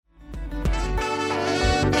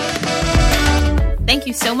Thank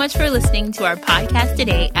you so much for listening to our podcast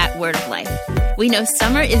today at Word of Life. We know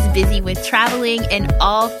summer is busy with traveling and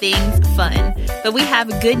all things fun, but we have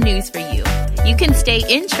good news for you. You can stay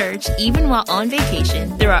in church even while on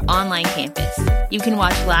vacation through our online campus. You can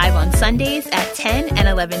watch live on Sundays at 10 and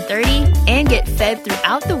 11:30 and get fed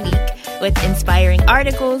throughout the week with inspiring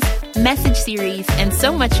articles, message series, and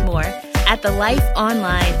so much more at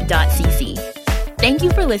thelifeonline.cc. Thank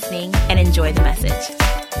you for listening and enjoy the message.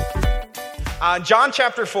 John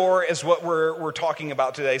chapter 4 is what we're talking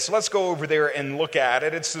about today. So let's go over there and look at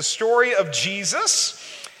it. It's the story of Jesus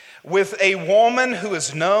with a woman who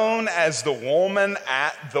is known as the woman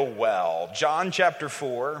at the well. John chapter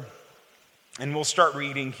 4, and we'll start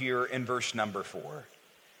reading here in verse number 4.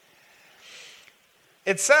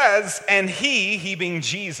 It says, and he being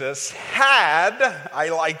Jesus, had, I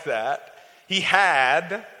like that, he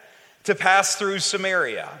had to pass through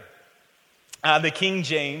Samaria. The King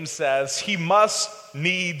James says he must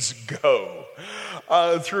needs go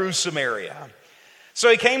through Samaria.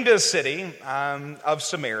 So he came to a city of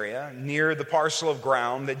Samaria near the parcel of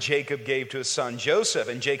ground that Jacob gave to his son Joseph,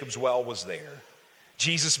 and Jacob's well was there.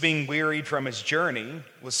 Jesus, being wearied from his journey,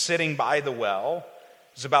 was sitting by the well.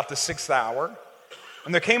 It was about the 6th hour.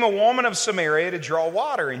 And there came a woman of Samaria to draw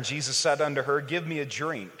water, and Jesus said unto her, give me a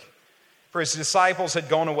drink. For his disciples had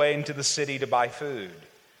gone away into the city to buy food.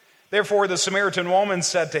 Therefore the Samaritan woman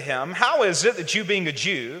said to him, how is it that you, being a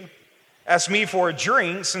Jew, ask me for a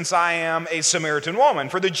drink, since I am a Samaritan woman?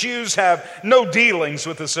 For the Jews have no dealings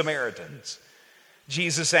with the Samaritans.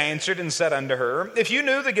 Jesus answered and said unto her, if you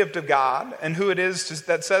knew the gift of God, and who it is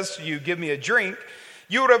that says to you, give me a drink,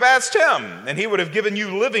 you would have asked him, and he would have given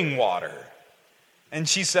you living water. And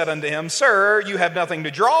she said unto him, sir, you have nothing to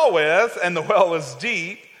draw with, and the well is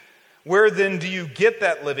deep. Where then do you get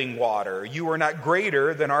that living water? You are not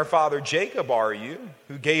greater than our father Jacob, are you,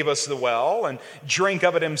 who gave us the well and drank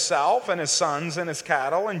of it himself and his sons and his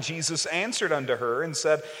cattle? And Jesus answered unto her and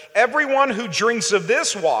said, everyone who drinks of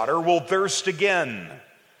this water will thirst again.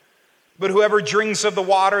 But whoever drinks of the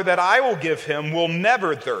water that I will give him will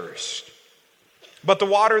never thirst. But the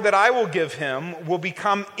water that I will give him will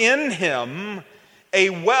become in him a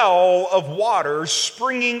well of water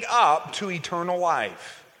springing up to eternal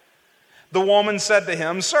life. The woman said to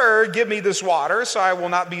him, sir, give me this water, so I will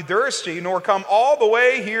not be thirsty, nor come all the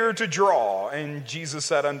way here to draw. And Jesus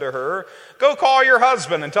said unto her, go call your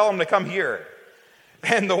husband and tell him to come here.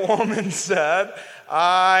 And the woman said,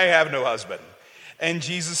 I have no husband. And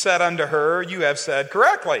Jesus said unto her, you have said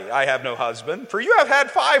correctly, I have no husband, for you have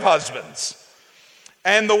had 5 husbands.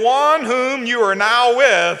 And the one whom you are now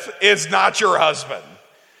with is not your husband.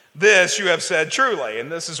 This you have said truly. And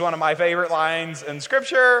this is one of my favorite lines in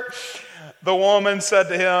Scripture. The woman said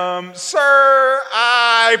to him, sir,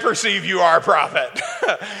 I perceive you are a prophet.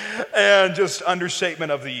 And just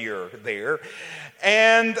understatement of the year there.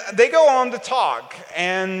 And they go on to talk.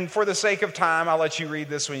 And for the sake of time, I'll let you read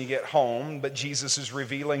this when you get home. But Jesus is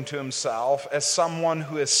revealing to himself as someone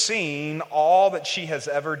who has seen all that she has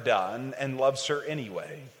ever done and loves her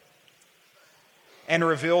anyway. And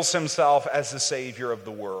reveals himself as the Savior of the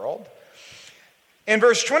world. In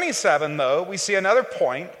verse 27, though, we see another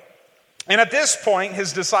point. And at this point,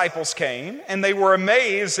 his disciples came, and they were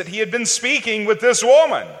amazed that he had been speaking with this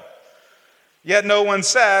woman. Yet no one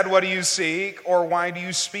said, what do you seek, or why do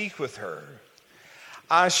you speak with her?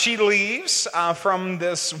 She leaves from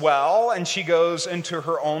this well, and she goes into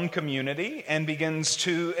her own community and begins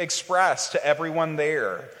to express to everyone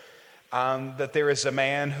there that there is a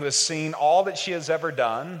man who has seen all that she has ever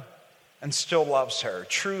done and still loves her.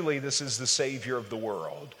 Truly, this is the Savior of the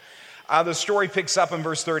world. The story picks up in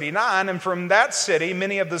verse 39, and from that city,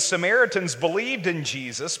 many of the Samaritans believed in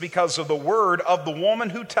Jesus because of the word of the woman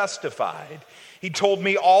who testified. He told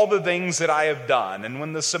me all the things that I have done. And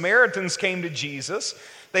when the Samaritans came to Jesus,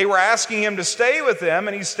 they were asking him to stay with them,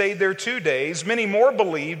 and he stayed there 2 days. Many more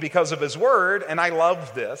believed because of his word, and I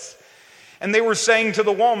loved this. And they were saying to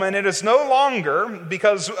the woman, it is no longer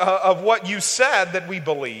because of what you said that we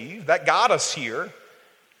believe, that got us here.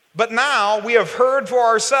 But now we have heard for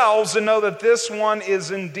ourselves and know that this one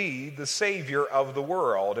is indeed the Savior of the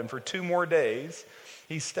world. And for 2 more days,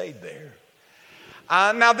 he stayed there.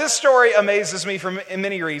 Now this story amazes me for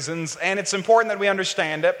many reasons, and it's important that we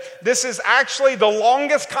understand it. This is actually the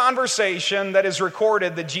longest conversation that is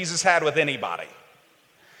recorded that Jesus had with anybody.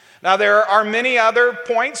 Now there are many other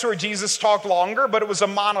points where Jesus talked longer, but it was a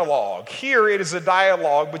monologue. Here it is a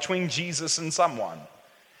dialogue between Jesus and someone.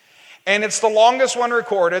 And it's the longest one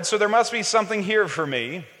recorded, so there must be something here for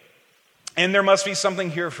me, and there must be something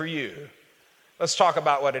here for you. Let's talk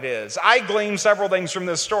about what it is. I glean several things from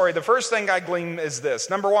this story. The first thing I glean is this.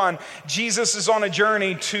 Number one, Jesus is on a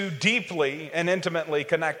journey to deeply and intimately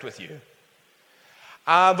connect with you.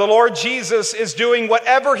 The Lord Jesus is doing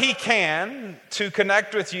whatever he can to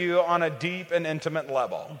connect with you on a deep and intimate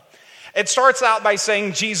level. It starts out by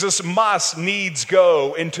saying Jesus must needs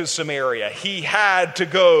go into Samaria. He had to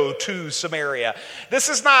go to Samaria. This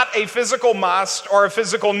is not a physical must or a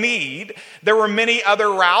physical need. There were many other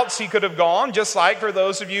routes he could have gone, just like for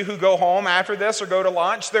those of you who go home after this or go to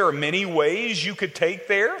lunch, there are many ways you could take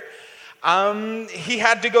there. He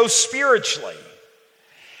had to go spiritually.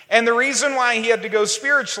 And the reason why he had to go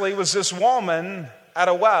spiritually was this woman at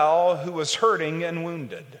a well who was hurting and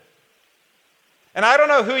wounded. And I don't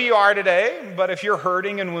know who you are today, but if you're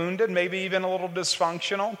hurting and wounded, maybe even a little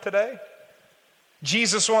dysfunctional today,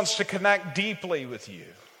 Jesus wants to connect deeply with you.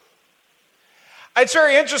 It's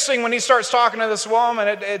very interesting when he starts talking to this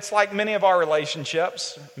woman. It's like many of our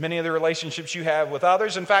relationships, many of the relationships you have with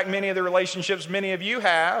others. In fact, many of the relationships many of you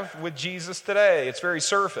have with Jesus today. It's very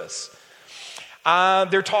surface.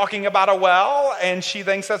 They're talking about a well, and she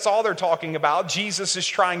thinks that's all they're talking about. Jesus is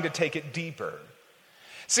trying to take it deeper.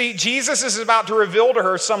 See, Jesus is about to reveal to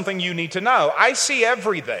her something you need to know. I see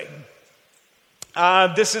everything.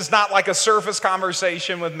 This is not like a surface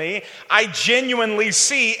conversation with me. I genuinely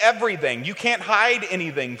see everything. You can't hide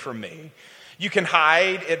anything from me. You can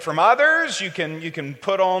hide it from others. You can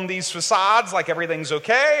put on these facades like everything's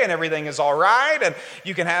okay and everything is all right. And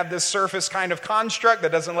you can have this surface kind of construct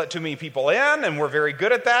that doesn't let too many people in. And we're very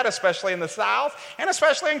good at that, especially in the South and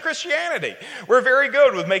especially in Christianity. We're very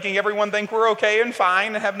good with making everyone think we're okay and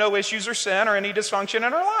fine and have no issues or sin or any dysfunction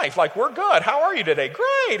in our life. Like, we're good. How are you today?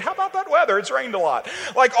 Great. How about that weather? It's rained a lot.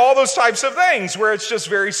 Like all those types of things where it's just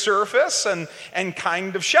very surface and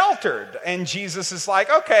kind of sheltered. And Jesus is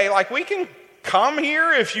like, okay, like we can come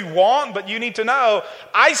here if you want, but you need to know,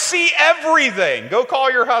 I see everything. Go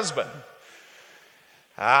call your husband.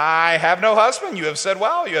 I have no husband. You have said,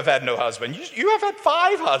 well, you have had no husband. You have had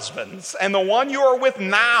 5 husbands, and the one you are with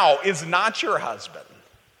now is not your husband.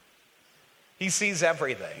 He sees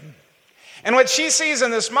everything. And what she sees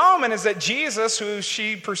in this moment is that Jesus, who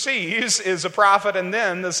she perceives is a prophet and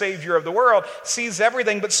then the Savior of the world, sees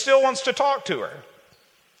everything but still wants to talk to her.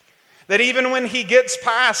 That even when he gets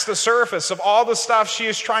past the surface of all the stuff she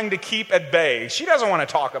is trying to keep at bay, she doesn't want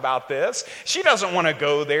to talk about this. She doesn't want to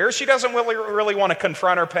go there. She doesn't really want to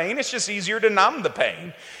confront her pain. It's just easier to numb the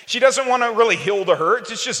pain. She doesn't want to really heal the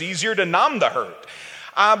hurt. It's just easier to numb the hurt.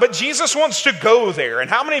 But Jesus wants to go there. And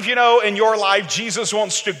how many of you know in your life Jesus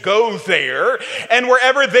wants to go there? And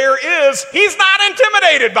wherever there is, he's not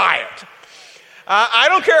intimidated by it. I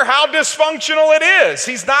don't care how dysfunctional it is.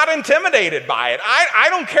 He's not intimidated by it. I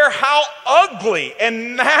don't care how ugly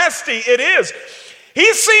and nasty it is.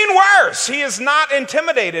 He's seen worse. He is not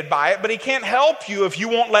intimidated by it, but he can't help you if you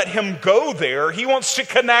won't let him go there. He wants to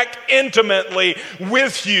connect intimately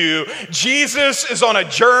with you. Jesus is on a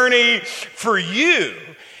journey for you.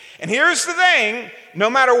 And here's the thing, no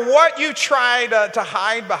matter what you try to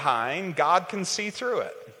hide behind, God can see through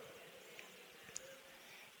it.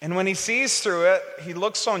 And when he sees through it, he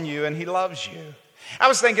looks on you and he loves you. I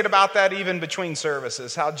was thinking about that even between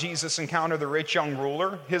services, how Jesus encountered the rich young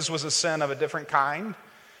ruler. His was a sin of a different kind. It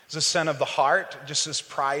was a sin of the heart, just this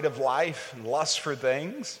pride of life and lust for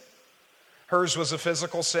things. Hers was a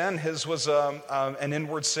physical sin. His was an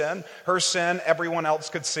inward sin. Her sin, everyone else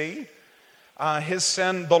could see. His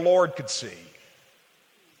sin, the Lord could see.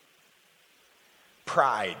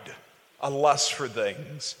 Pride, a lust for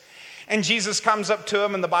things. And Jesus comes up to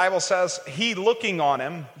him, and the Bible says, he looking on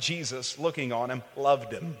him, Jesus looking on him,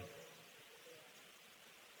 loved him.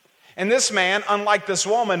 And this man, unlike this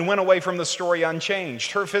woman, went away from the story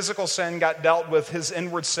unchanged. Her physical sin got dealt with, his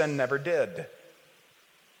inward sin never did.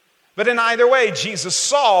 But in either way, Jesus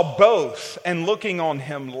saw both, and looking on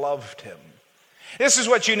him, loved him. This is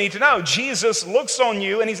what you need to know. Jesus looks on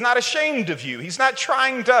you and he's not ashamed of you. He's not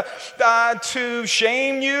trying to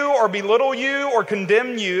shame you or belittle you or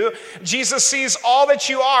condemn you. Jesus sees all that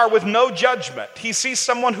you are with no judgment. He sees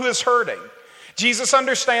someone who is hurting. Jesus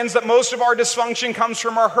understands that most of our dysfunction comes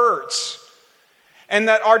from our hurts. And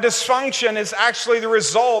that our dysfunction is actually the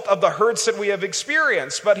result of the hurts that we have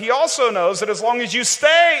experienced. But he also knows that as long as you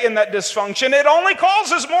stay in that dysfunction, it only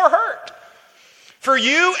causes more hurt for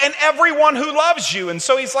you and everyone who loves you. And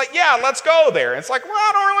so he's like, yeah, let's go there. And it's like, well,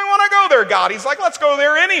 I don't really want to go there, God. He's like, let's go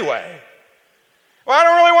there anyway. Well, I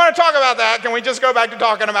don't really want to talk about that. Can we just go back to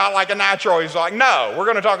talking about like a natural? He's like, no, we're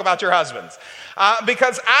going to talk about your husbands.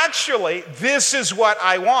 Because actually, this is what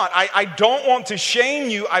I want. I don't want to shame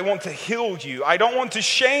you. I want to heal you. I don't want to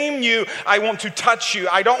shame you. I want to touch you.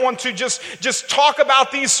 I don't want to just talk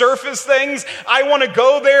about these surface things. I want to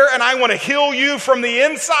go there and I want to heal you from the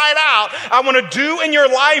inside out. I want to do in your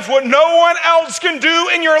life what no one else can do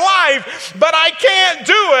in your life, but I can't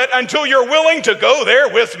do it until you're willing to go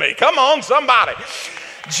there with me. Come on, somebody.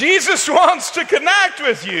 Jesus wants to connect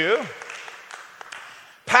with you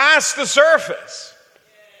past the surface.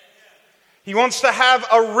 He wants to have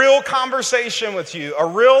a real conversation with you, a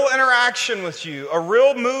real interaction with you, a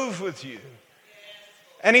real move with you.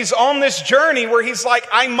 And he's on this journey where he's like,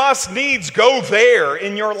 I must needs go there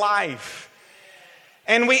in your life.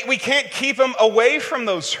 And we can't keep him away from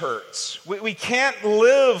those hurts. We can't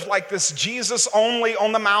live like this Jesus only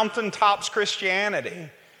on the mountaintops Christianity,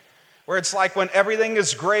 where it's like when everything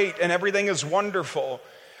is great and everything is wonderful.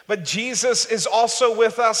 But Jesus is also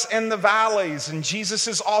with us in the valleys, and Jesus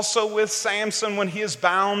is also with Samson when he is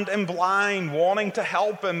bound and blind, wanting to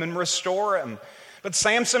help him and restore him. But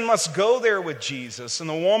Samson must go there with Jesus, and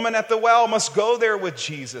the woman at the well must go there with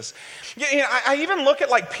Jesus. I even look at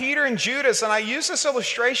like Peter and Judas, and I use this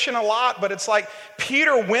illustration a lot, but it's like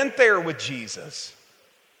Peter went there with Jesus.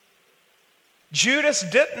 Judas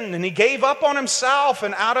didn't, and he gave up on himself,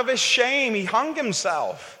 and out of his shame, he hung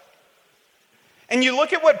himself. And you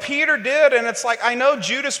look at what Peter did, and it's like, I know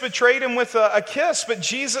Judas betrayed him with a kiss, but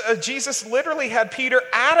Jesus literally had Peter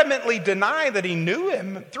adamantly deny that he knew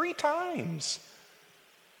him 3 times.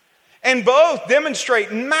 And both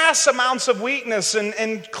demonstrate mass amounts of weakness,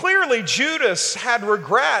 and clearly Judas had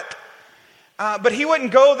regret, but he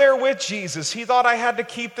wouldn't go there with Jesus. He thought, I had to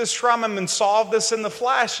keep this from him and solve this in the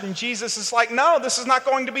flesh. And Jesus is like, no, this is not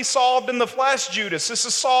going to be solved in the flesh, Judas. This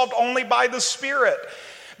is solved only by the Spirit.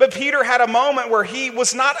 But Peter had a moment where he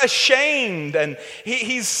was not ashamed, and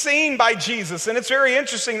he's seen by Jesus. And it's very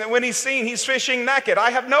interesting that when he's seen, he's fishing naked. I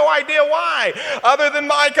have no idea why, other than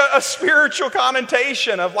like a spiritual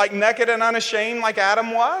connotation of like naked and unashamed like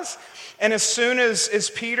Adam was. And as soon as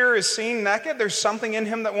Peter is seen naked, there's something in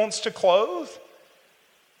him that wants to clothe.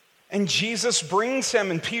 And Jesus brings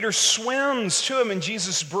him, and Peter swims to him, and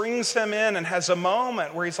Jesus brings him in and has a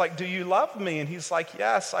moment where he's like, do you love me? And he's like,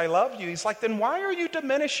 yes, I love you. He's like, then why are you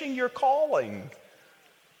diminishing your calling?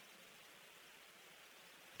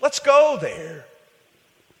 Let's go there.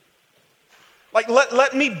 Like,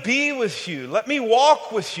 let me be with you. Let me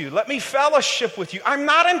walk with you. Let me fellowship with you. I'm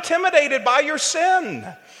not intimidated by your sin.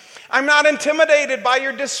 I'm not intimidated by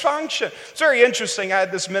your dysfunction. It's very interesting. I had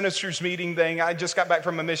this ministers meeting thing. I just got back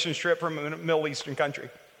from a mission trip from a Middle Eastern country.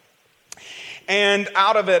 And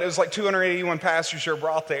out of it was like 281 pastors are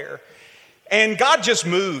brought there. And God just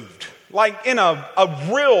moved, like in a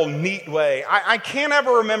real neat way. I can't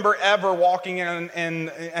ever remember ever walking in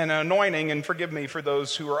an anointing, and forgive me for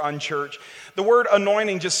those who are unchurched. The word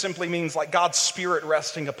anointing just simply means like God's Spirit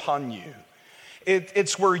resting upon you.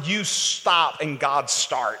 It's where you stop and God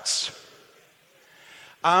starts.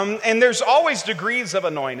 And there's always degrees of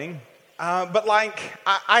anointing, but like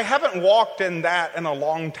I haven't walked in that in a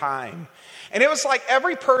long time. And it was like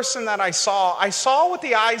every person that I saw with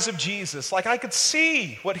the eyes of Jesus. Like I could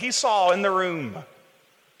see what he saw in the room.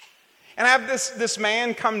 And I have this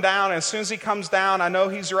man come down, and as soon as he comes down, I know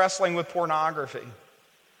he's wrestling with pornography.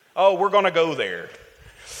 Oh, we're going to go there.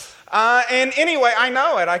 And anyway, I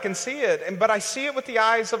know it. I can see it. But I see it with the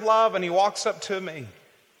eyes of love, and he walks up to me.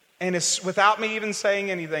 And it's without me even saying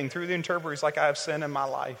anything, through the interpreter, he's like, I have sin in my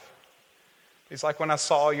life. He's like, when I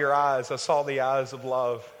saw your eyes, I saw the eyes of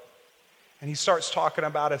love. And he starts talking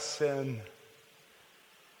about his sin.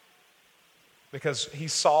 Because he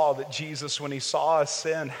saw that Jesus, when he saw his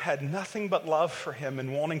sin, had nothing but love for him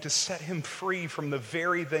and wanting to set him free from the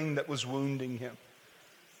very thing that was wounding him.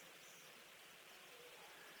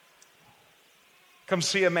 Come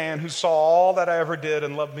see a man who saw all that I ever did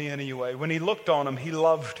and loved me anyway. When he looked on him, he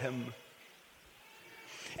loved him.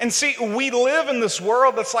 And see, we live in this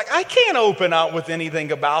world that's like, I can't open up with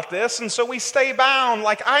anything about this. And so we stay bound.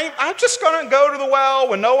 Like, I'm just going to go to the well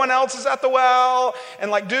when no one else is at the well and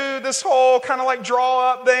like do this whole kind of like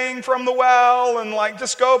draw up thing from the well and like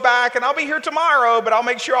just go back. And I'll be here tomorrow, but I'll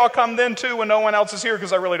make sure I'll come then too when no one else is here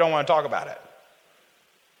because I really don't want to talk about it.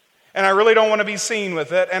 And I really don't want to be seen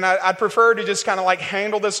with it. And I'd prefer to just kind of like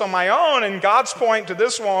handle this on my own. And God's point to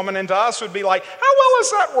this woman and to us would be like, how well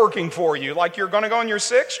is that working for you? Like you're going to go on your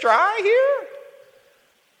 6th try here?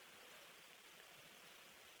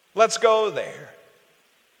 Let's go there.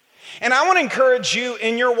 And I want to encourage you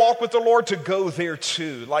in your walk with the Lord to go there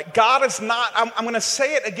too. Like, God is not, I'm going to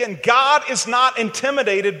say it again, God is not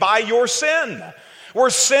intimidated by your sin. Where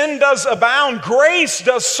sin does abound, grace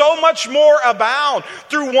does so much more abound.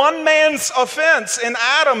 Through one man's offense in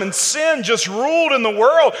Adam, and sin just ruled in the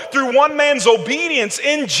world. Through one man's obedience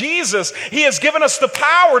in Jesus, He has given us the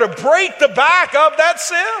power to break the back of that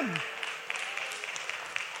sin.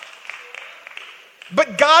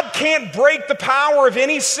 But God can't break the power of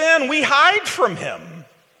any sin we hide from Him,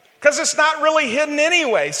 because it's not really hidden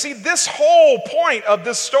anyway. See, this whole point of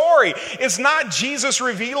this story is not Jesus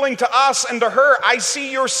revealing to us and to her, I see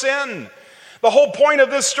your sin. The whole point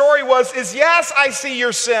of this story is yes, I see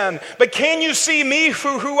your sin, but can you see me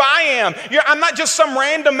for who I am? I'm not just some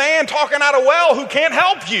random man talking out a well who can't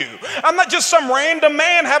help you. I'm not just some random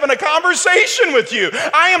man having a conversation with you.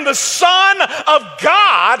 I am the Son of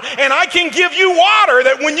God, and I can give you water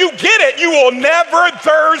that when you get it, you will never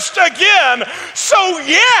thirst again. So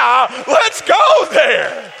yeah, let's go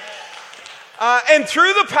there. And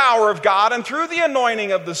through the power of God and through the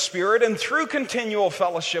anointing of the Spirit and through continual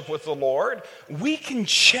fellowship with the Lord, we can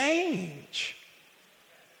change.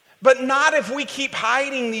 But not if we keep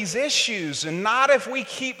hiding these issues, and not if we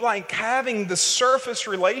keep having the surface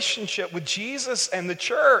relationship with Jesus and the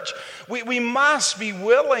church. We must be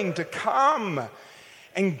willing to come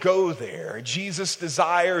and go there. Jesus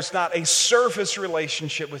desires not a surface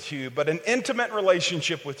relationship with you, but an intimate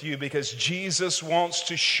relationship with you, because Jesus wants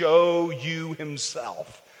to show you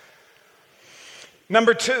Himself.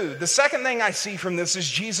 Number two, the second thing I see from this is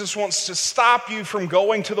Jesus wants to stop you from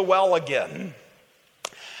going to the well again.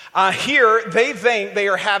 Here, they think they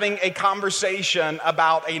are having a conversation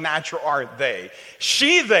about a natural, aren't they?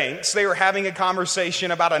 She thinks they are having a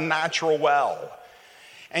conversation about a natural well.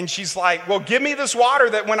 And she's like, well, give me this water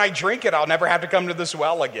that when I drink it, I'll never have to come to this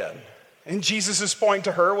well again. And Jesus' point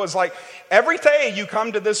to her was like, every day you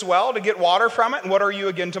come to this well to get water from it, and what are you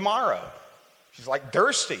again tomorrow? She's like,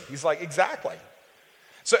 thirsty. He's like, exactly.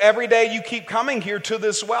 So every day you keep coming here to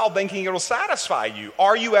this well thinking it'll satisfy you.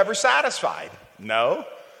 Are you ever satisfied? No.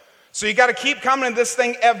 So you got to keep coming to this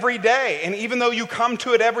thing every day. And even though you come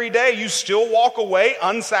to it every day, you still walk away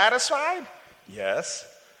unsatisfied? Yes.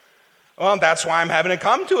 Well, that's why I'm having to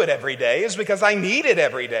come to it every day, is because I need it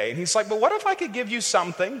every day. And He's like, but what if I could give you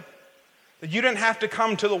something that you didn't have to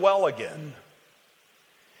come to the well again?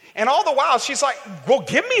 And all the while, she's like, well,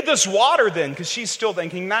 give me this water then, because she's still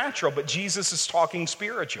thinking natural, but Jesus is talking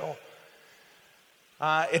spiritual.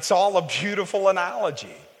 It's all a beautiful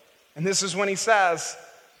analogy. And this is when He says,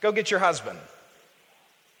 go get your husband.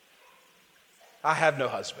 I have no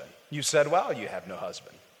husband. You said, well, you have no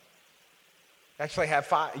husband. Actually,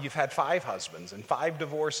 you've had 5 husbands and 5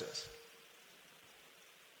 divorces.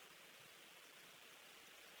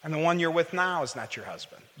 And the one you're with now is not your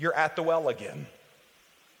husband. You're at the well again.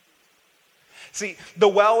 See, the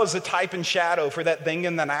well is a type and shadow for that thing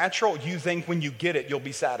in the natural. You think when you get it, you'll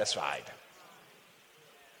be satisfied.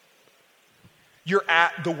 You're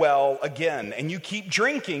at the well again, and you keep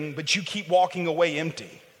drinking, but you keep walking away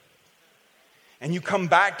empty. And you come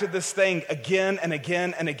back to this thing again and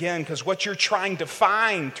again and again, because what you're trying to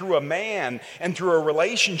find through a man and through a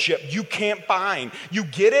relationship, you can't find. You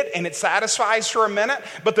get it and it satisfies for a minute,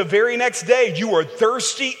 but the very next day you are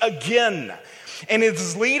thirsty again. And it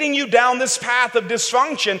is leading you down this path of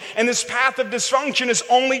dysfunction, and this path of dysfunction is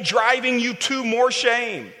only driving you to more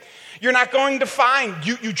shame. You're not going to find,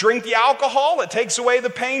 you drink the alcohol, it takes away the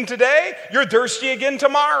pain today, you're thirsty again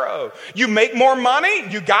tomorrow. You make more money,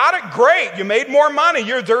 you got it, great. You made more money,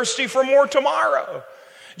 you're thirsty for more tomorrow.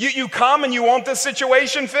 You come and you want this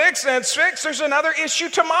situation fixed, and it's fixed, there's another issue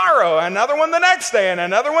tomorrow, another one the next day, and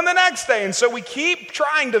another one the next day. And so we keep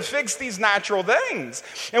trying to fix these natural things.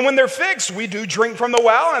 And when they're fixed, we do drink from the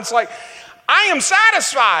well, and it's like, I am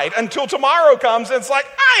satisfied, until tomorrow comes and it's like,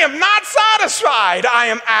 I am not satisfied. I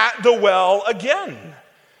am at the well again.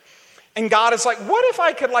 And God is like, what if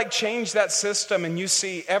I could change that system, and you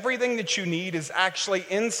see everything that you need is actually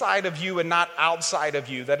inside of you and not outside of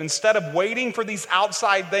you. That instead of waiting for these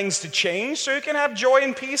outside things to change so you can have joy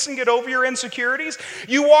and peace and get over your insecurities,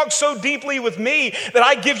 you walk so deeply with me that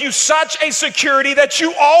I give you such a security that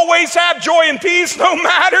you always have joy and peace no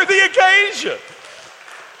matter the occasion.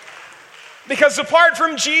 Because apart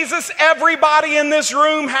from Jesus, everybody in this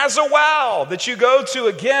room has a well that you go to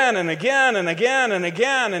again and again and again and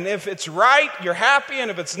again. And if it's right, you're happy.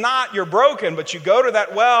 And if it's not, you're broken. But you go to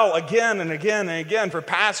that well again and again and again. For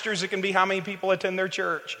pastors, it can be how many people attend their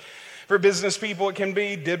church. For business people, it can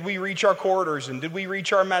be, did we reach our quarters and did we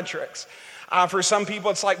reach our metrics? For some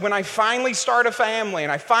people, it's like when I finally start a family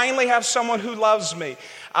and I finally have someone who loves me.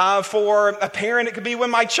 For a parent, it could be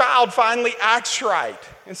when my child finally acts right.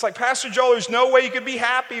 It's like, Pastor Joel, there's no way you could be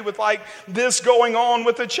happy with like this going on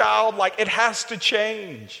with the child. Like, it has to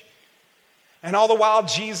change. And all the while,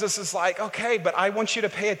 Jesus is like, okay, but I want you to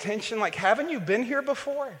pay attention. Like, haven't you been here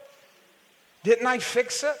before? Didn't I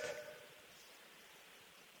fix it?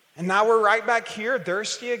 And now we're right back here,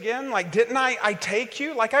 thirsty again. Like, didn't I take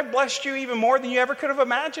you? Like, I blessed you even more than you ever could have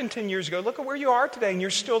imagined 10 years ago. Look at where you are today, and you're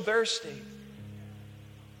still thirsty.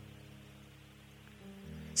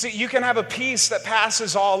 See, you can have a peace that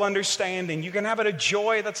passes all understanding. You can have a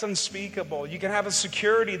joy that's unspeakable. You can have a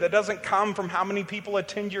security that doesn't come from how many people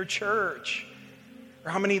attend your church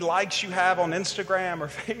or how many likes you have on Instagram or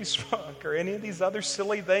Facebook or any of these other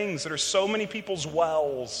silly things that are so many people's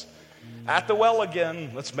wells. At the well again,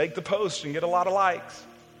 let's make the post and get a lot of likes.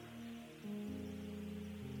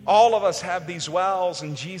 All of us have these wells,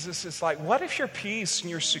 and Jesus is like, what if your peace and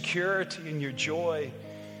your security and your joy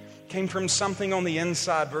came from something on the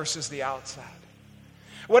inside versus the outside?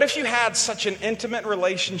 What if you had such an intimate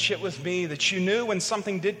relationship with me that you knew when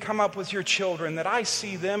something did come up with your children that I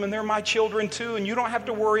see them and they're my children too, and you don't have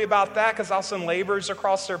to worry about that because I'll send laborers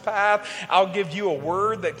across their path. I'll give you a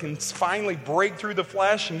word that can finally break through the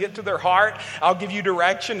flesh and get to their heart. I'll give you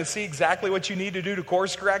direction to see exactly what you need to do to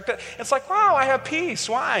course correct it. It's like, wow, I have peace.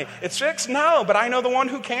 Why? It's fixed? No, but I know the one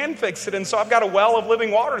who can fix it, and so I've got a well of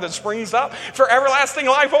living water that springs up for everlasting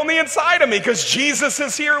life on the inside of me because Jesus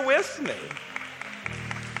is here with me.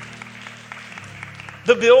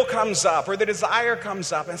 The bill comes up or the desire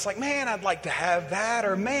comes up and it's like, man, I'd like to have that,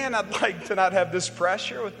 or man, I'd like to not have this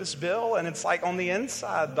pressure with this bill. And it's like on the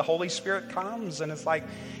inside, the Holy Spirit comes and it's like,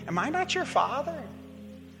 am I not your father?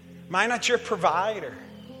 Am I not your provider?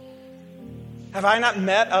 Have I not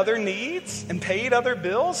met other needs and paid other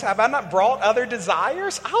bills? Have I not brought other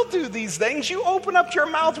desires? I'll do these things. You open up your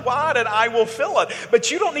mouth wide and I will fill it. But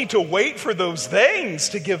you don't need to wait for those things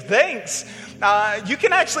to give thanks. You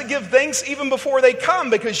can actually give thanks even before they come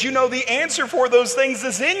because you know the answer for those things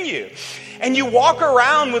is in you. And you walk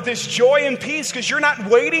around with this joy and peace because you're not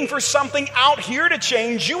waiting for something out here to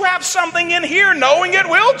change. You have something in here knowing it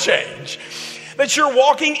will change. That you're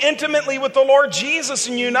walking intimately with the Lord Jesus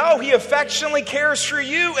and you know He affectionately cares for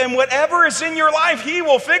you, and whatever is in your life, He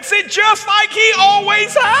will fix it just like He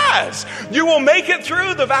always has. You will make it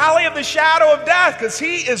through the valley of the shadow of death because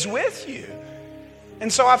He is with you.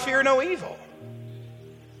 And so I fear no evil.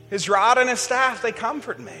 His rod and His staff, they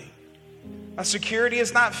comfort me. My security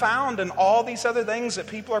is not found in all these other things that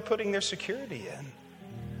people are putting their security in.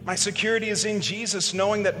 My security is in Jesus,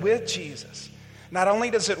 knowing that with Jesus, not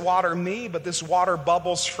only does it water me, but this water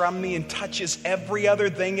bubbles from me and touches every other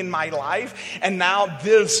thing in my life. And now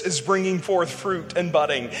this is bringing forth fruit and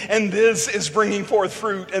budding. And this is bringing forth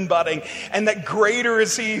fruit and budding. And that greater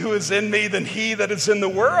is He who is in me than he that is in the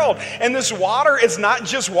world. And this water is not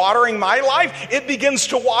just watering my life. It begins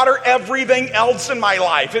to water everything else in my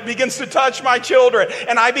life. It begins to touch my children.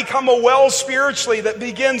 And I become a well spiritually that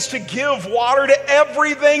begins to give water to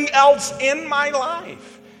everything else in my life.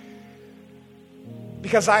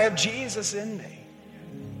 Because I have Jesus in me.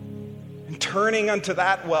 And turning unto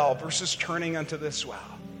that well versus turning unto this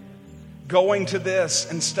well. Going to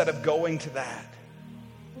this instead of going to that.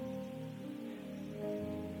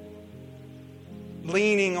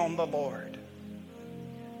 Leaning on the Lord.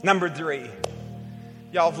 Number 3.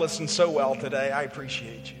 Y'all have listened so well today. I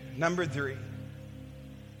appreciate you. Number 3.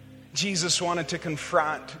 Jesus wanted to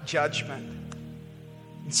confront judgment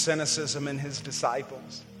and cynicism in His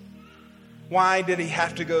disciples. Why did He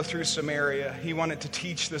have to go through Samaria? He wanted to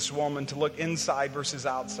teach this woman to look inside versus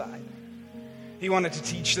outside. He wanted to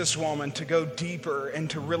teach this woman to go deeper and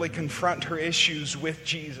to really confront her issues with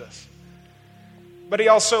Jesus. But He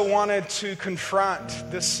also wanted to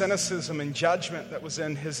confront this cynicism and judgment that was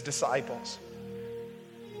in His disciples.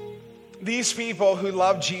 These people who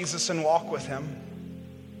love Jesus and walk with Him.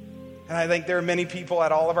 And I think there are many people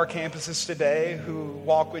at all of our campuses today who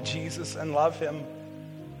walk with Jesus and love Him.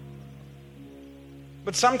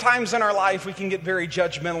 But sometimes in our life we can get very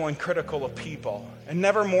judgmental and critical of people, and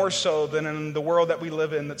never more so than in the world that we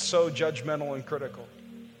live in that's so judgmental and critical.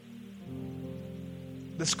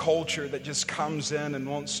 This culture that just comes in and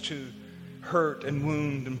wants to hurt and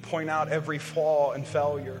wound and point out every flaw and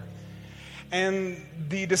failure. And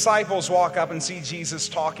the disciples walk up and see Jesus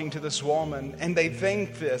talking to this woman, and they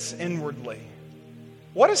think this inwardly.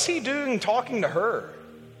 What is He doing talking to her?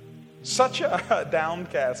 Such a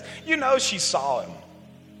downcast. You know she saw Him.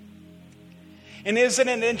 And isn't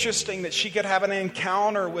it interesting that she could have an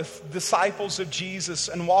encounter with disciples of Jesus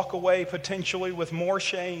and walk away potentially with more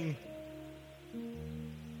shame,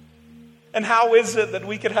 And how is it that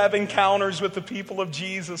we could have encounters with the people of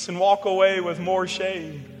Jesus and walk away with more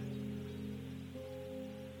shame?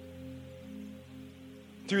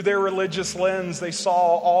 Through their religious lens, they saw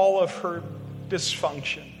all of her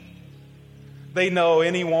dysfunction. They know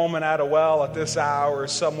any woman at a well at this hour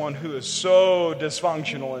is someone who is so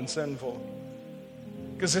dysfunctional and sinful.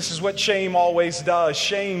 Because this is what shame always does.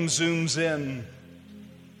 Shame zooms in.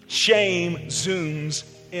 Shame zooms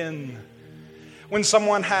in. When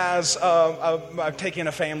someone has, I've taken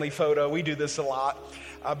a family photo, we do this a lot.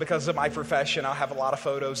 Because of my profession, I'll have a lot of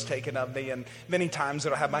photos taken of me, and many times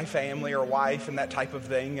it'll have my family or wife and that type of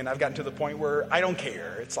thing, and I've gotten to the point where I don't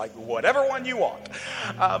care. It's like, whatever one you want.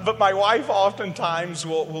 But my wife oftentimes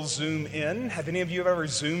will zoom in. Have any of you ever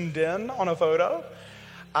zoomed in on a photo?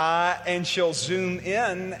 And she'll zoom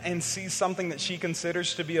in and see something that she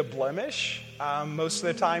considers to be a blemish, most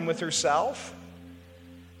of the time with herself.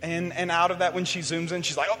 And out of that, when she zooms in,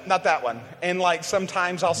 she's like, oh, not that one. And like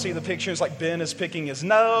sometimes I'll see the pictures like Ben is picking his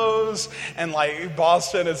nose and like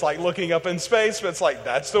Boston is like looking up in space, but it's like,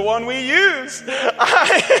 that's the one we use.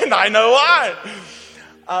 And I know why.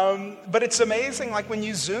 But it's amazing, like when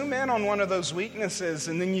you zoom in on one of those weaknesses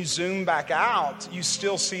and then you zoom back out, you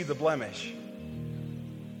still see the blemish.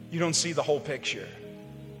 You don't see the whole picture.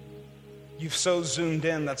 You've so zoomed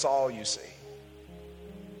in, that's all you see.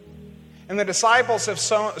 And the disciples have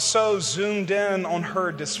so zoomed in on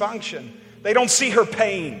her dysfunction. They don't see her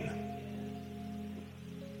pain.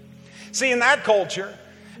 See, in that culture,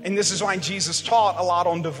 and this is why Jesus taught a lot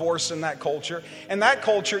on divorce in that culture. In that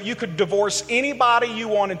culture, you could divorce anybody you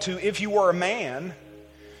wanted to if you were a man.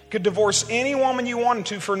 Could divorce any woman you wanted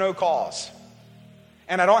to for no cause.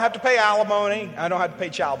 And I don't have to pay alimony. I don't have to pay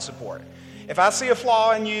child support. If I see a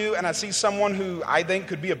flaw in you and I see someone who I think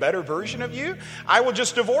could be a better version of you, I will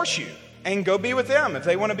just divorce you and go be with them if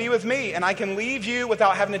they want to be with me. And I can leave you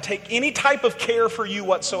without having to take any type of care for you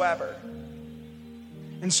whatsoever.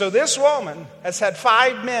 And so this woman has had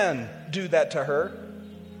 5 men do that to her.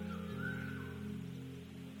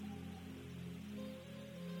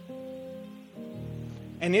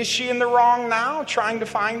 And is she in the wrong now, trying to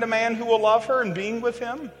find a man who will love her and being with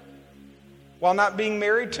him while not being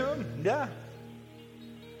married to him? Yeah.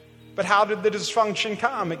 But how did the dysfunction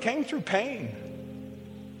come? It came through pain.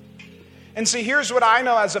 And see, here's what I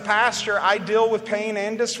know as a pastor. I deal with pain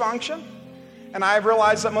and dysfunction. And I've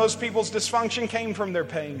realized that most people's dysfunction came from their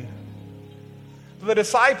pain. The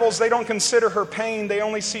disciples, they don't consider her pain. They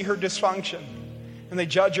only see her dysfunction. And they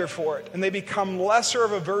judge her for it. And they become lesser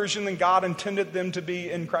of a version than God intended them to be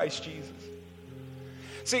in Christ Jesus.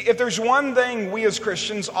 See, if there's one thing we as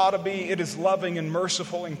Christians ought to be, it is loving and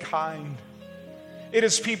merciful and kind. It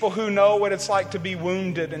is people who know what it's like to be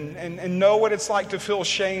wounded and know what it's like to feel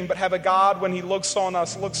shame, but have a God when He looks on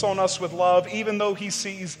us with love, even though He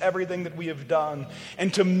sees everything that we have done,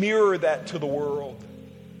 and to mirror that to the world.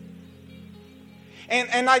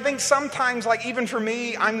 And I think sometimes, like even for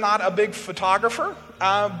me, I'm not a big photographer,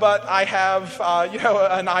 but I have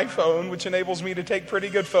an iPhone, which enables me to take pretty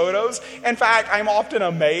good photos. In fact, I'm often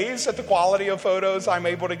amazed at the quality of photos I'm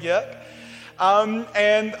able to get.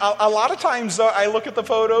 And a lot of times, though, I look at the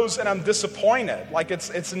photos and I'm disappointed. Like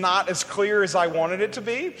it's not as clear as I wanted it to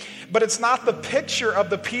be. But it's not the picture of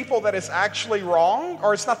the people that is actually wrong,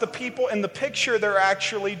 or it's not the people in the picture that are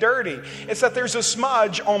actually dirty. It's that there's a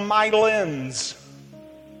smudge on my lens.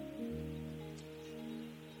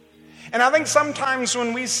 And I think sometimes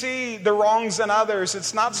when we see the wrongs in others,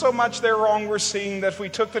 it's not so much their wrong we're seeing, that if we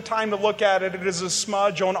took the time to look at it, it is a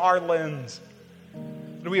smudge on our lens.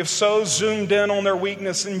 That we have so zoomed in on their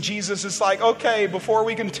weakness, and Jesus is like, okay, before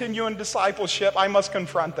we continue in discipleship, I must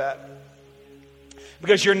confront that.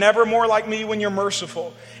 Because you're never more like me when you're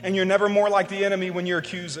merciful, and you're never more like the enemy when you're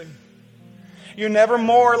accusing. You're never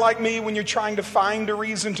more like me when you're trying to find a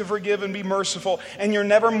reason to forgive and be merciful. And you're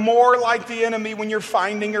never more like the enemy when you're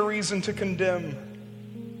finding a reason to condemn.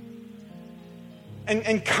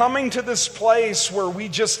 And coming to this place where we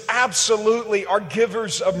just absolutely are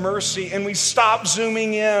givers of mercy, and we stop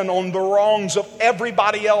zooming in on the wrongs of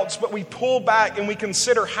everybody else, but we pull back and we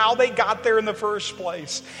consider how they got there in the first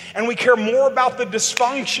place. And we care more about the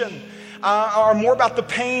dysfunction or more about the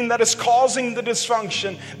pain that is causing the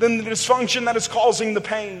dysfunction than the dysfunction that is causing the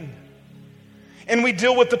pain. And we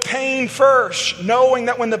deal with the pain first, knowing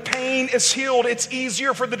that when the pain is healed, it's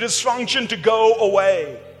easier for the dysfunction to go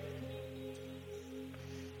away.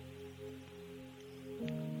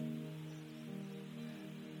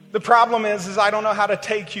 The problem is I don't know how to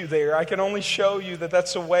take you there. I can only show you that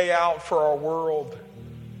that's a way out for our world.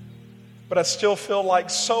 But I still feel like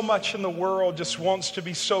so much in the world just wants to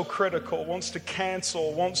be so critical, wants to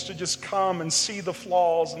cancel, wants to just come and see the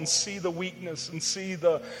flaws and see the weakness and see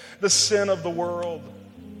the sin of the world.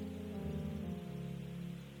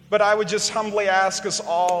 But I would just humbly ask us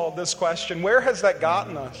all this question: where has that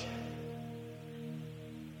gotten us?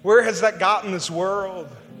 Where has that gotten this world?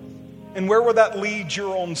 And where will that lead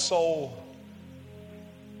your own soul?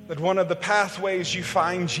 That one of the pathways you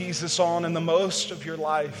find Jesus on in the most of your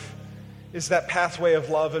life is that pathway of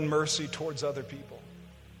love and mercy towards other people.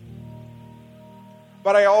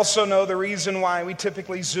 But I also know the reason why we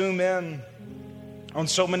typically zoom in on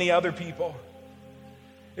so many other people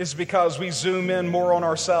is because we zoom in more on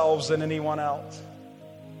ourselves than anyone else.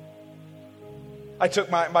 I took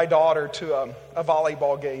my daughter to a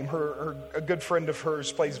volleyball game. A good friend of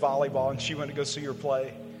hers plays volleyball, and she went to go see her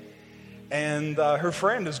play. And her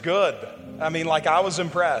friend is good. I mean, like, I was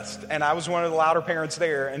impressed. And I was one of the louder parents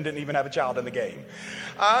there and didn't even have a child in the game.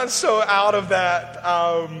 So out of that,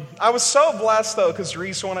 I was so blessed, though, because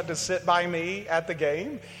Reese wanted to sit by me at the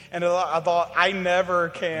game. And I thought, I never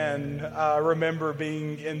can remember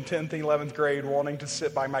being in 10th, 11th grade wanting to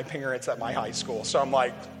sit by my parents at my high school. So I'm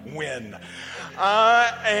like, win.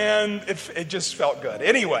 And it just felt good.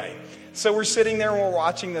 Anyway. So we're sitting there and we're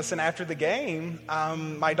watching this, and after the game,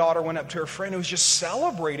 my daughter went up to her friend who was just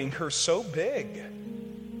celebrating her so big.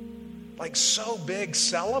 Like, so big,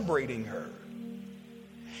 celebrating her.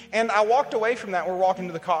 And I walked away from that. We're walking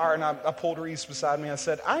to the car, and I pulled Reese beside me. I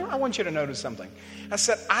said, I want you to notice something. I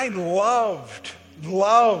said, I loved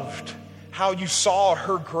how you saw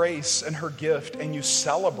her grace and her gift, and you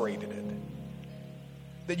celebrated it.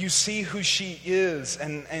 That you see who she is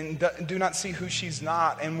and do not see who she's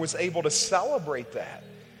not, and was able to celebrate that.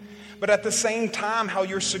 But at the same time, how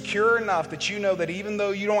you're secure enough that you know that even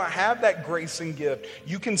though you don't have that grace and gift,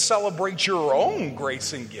 you can celebrate your own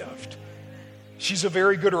grace and gift. She's a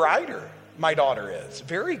very good writer, my daughter is.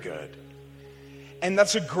 Very good. And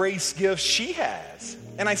that's a grace gift she has.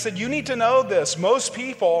 And I said, you need to know this. Most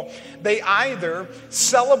people, they either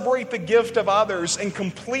celebrate the gift of others and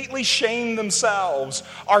completely shame themselves,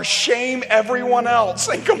 or shame everyone else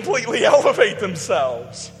and completely elevate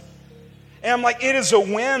themselves. And I'm like, it is a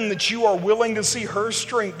win that you are willing to see her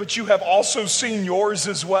strength, but you have also seen yours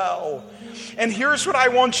as well. And here's what I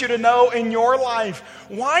want you to know in your life.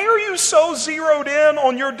 Why are you so zeroed in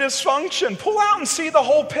on your dysfunction? Pull out and see the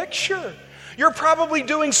whole picture. You're probably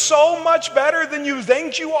doing so much better than you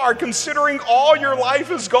think you are, considering all your life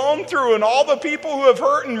has gone through and all the people who have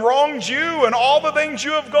hurt and wronged you and all the things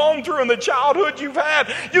you have gone through and the childhood you've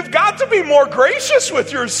had. You've got to be more gracious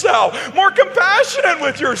with yourself, more compassionate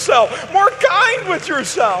with yourself, more kind with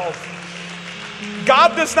yourself.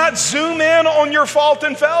 God does not zoom in on your fault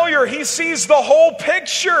and failure. He sees the whole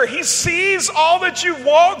picture. He sees all that you've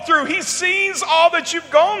walked through. He sees all that you've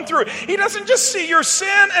gone through. He doesn't just see your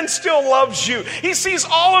sin and still loves you. He sees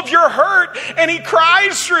all of your hurt, and He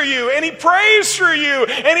cries for you, and He prays for you,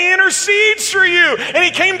 and He intercedes for you, and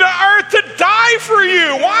He came to earth to die for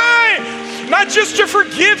you. Why? Not just to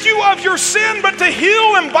forgive you of your sin, but to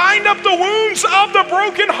heal and bind up the wounds of the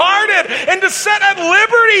brokenhearted and to set at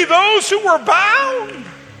liberty those who were bound.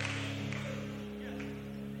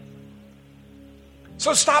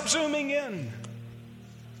 So stop zooming in.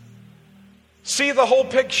 See the whole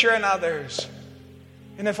picture in others.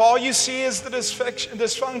 And if all you see is the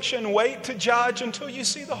dysfunction, wait to judge until you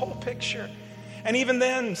see the whole picture. And even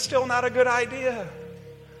then, still not a good idea.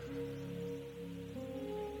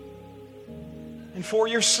 And for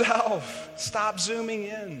yourself, stop zooming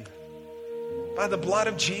in. By the blood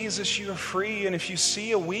of Jesus, you are free. And if you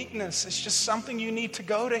see a weakness, it's just something you need to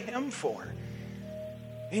go to Him for.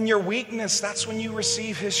 In your weakness, that's when you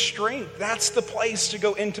receive His strength. That's the place to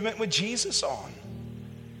go intimate with Jesus on.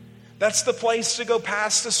 That's the place to go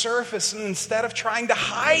past the surface. And instead of trying to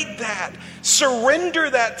hide that, surrender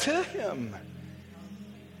that to Him.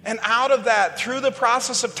 And out of that, through the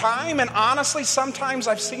process of time, and honestly, sometimes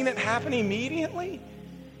I've seen it happen immediately,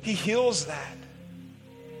 He heals that.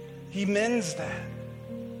 He mends that.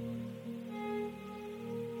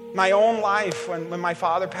 My own life, when my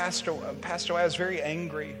father passed away, I was very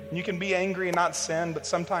angry. You can be angry and not sin, but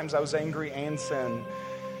sometimes I was angry and sin.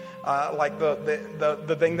 Like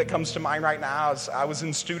the thing that comes to mind right now is I was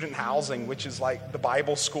in student housing, which is like the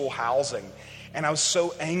Bible school housing. And I was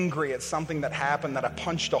so angry at something that happened that I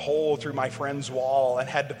punched a hole through my friend's wall and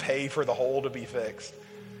had to pay for the hole to be fixed.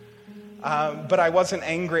 But I wasn't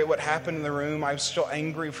angry at what happened in the room. I was still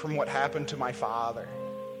angry from what happened to my father.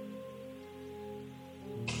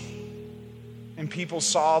 And people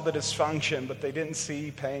saw the dysfunction, but they didn't see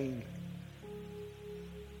pain.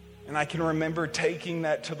 And I can remember taking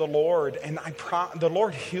that to the Lord, and the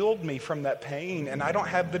Lord healed me from that pain, and I don't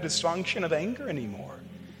have the dysfunction of anger anymore.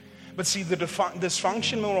 But see, the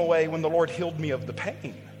dysfunction went away when the Lord healed me of the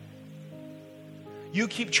pain. You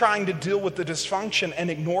keep trying to deal with the dysfunction and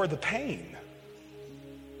ignore the pain.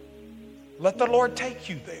 Let the Lord take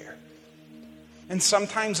you there. And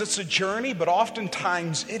sometimes it's a journey, but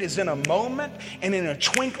oftentimes it is in a moment and in a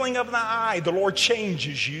twinkling of an eye, the Lord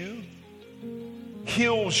changes you,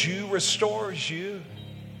 heals you, restores you.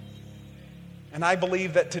 And I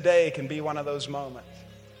believe that today can be one of those moments.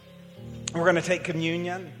 We're going to take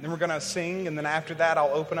communion, then we're going to sing, and then after that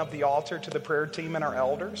I'll open up the altar to the prayer team and our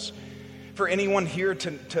elders. For anyone here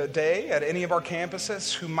today at any of our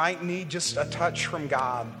campuses who might need just a touch from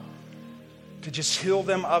God to just heal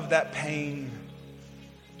them of that pain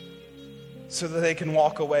so that they can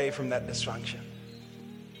walk away from that dysfunction.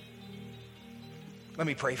 Let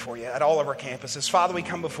me pray for you at all of our campuses. Father, we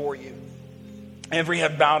come before you. Every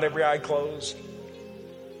head bowed, every eye closed.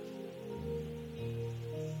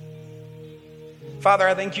 Father,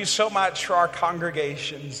 I thank you so much for our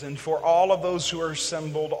congregations and for all of those who are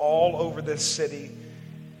assembled all over this city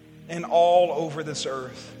and all over this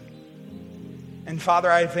earth. And Father,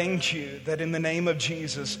 I thank you that in the name of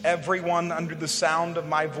Jesus, everyone under the sound of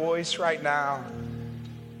my voice right now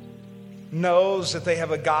knows that they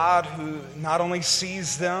have a God who not only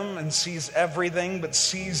sees them and sees everything, but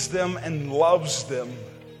sees them and loves them.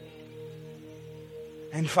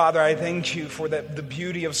 And Father, I thank you for the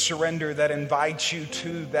beauty of surrender that invites you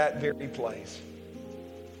to that very place.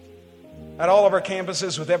 At all of our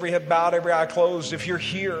campuses, with every head bowed, every eye closed, if you're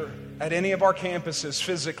here at any of our campuses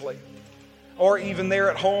physically, or even there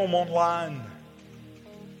at home online,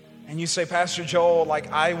 and you say, Pastor Joel,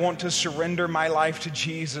 I want to surrender my life to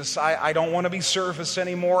Jesus. I don't want to be surface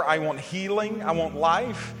anymore. I want healing. I want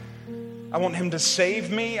life. I want him to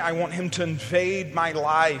save me. I want him to invade my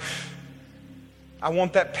life. I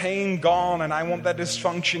want that pain gone, and I want that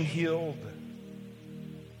dysfunction healed.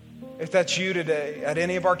 If that's you today at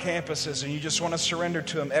any of our campuses and you just want to surrender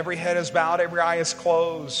to him, every head is bowed, every eye is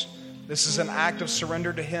closed. This is an act of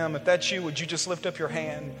surrender to him. If that's you, would you just lift up your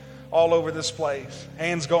hand all over this place?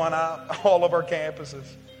 Hands going up, all of our campuses.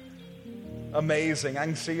 Amazing. I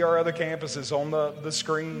can see our other campuses on the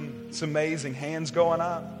screen. It's amazing. Hands going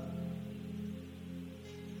up.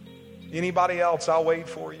 Anybody else, I'll wait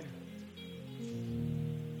for you.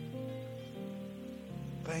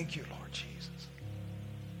 Thank you, Lord Jesus.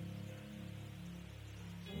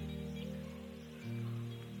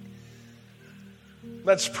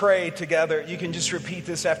 Let's pray together. You can just repeat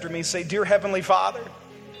this after me. Say, Dear Heavenly Father,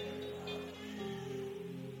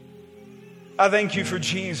 I thank you for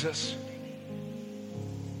Jesus.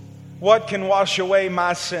 What can wash away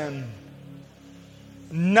my sin?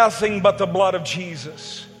 Nothing but the blood of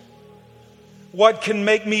Jesus. What can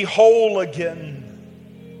make me whole again?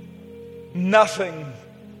 Nothing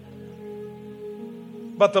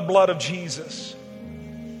but the blood of Jesus.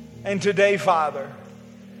 And today, Father,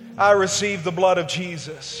 I receive the blood of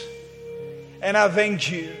Jesus. And I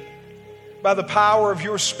thank you, by the power of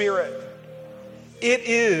your Spirit, it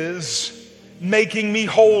is making me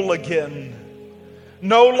whole again.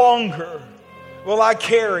 No longer will I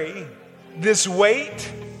carry this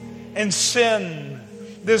weight and sin,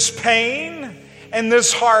 this pain and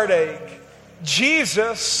this heartache.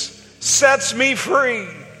 Jesus sets me free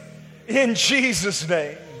in Jesus'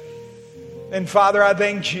 name. And Father, I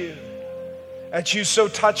thank you that you so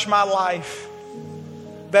touch my life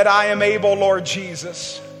that I am able, Lord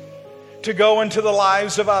Jesus, to go into the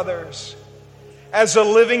lives of others as a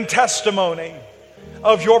living testimony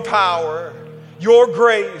of your power, your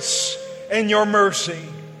grace, and your mercy.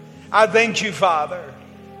 I thank you, Father.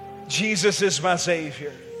 Jesus is my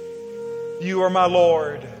Savior. You are my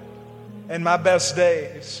Lord, and my best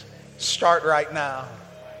days start right now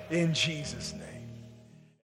in Jesus' name.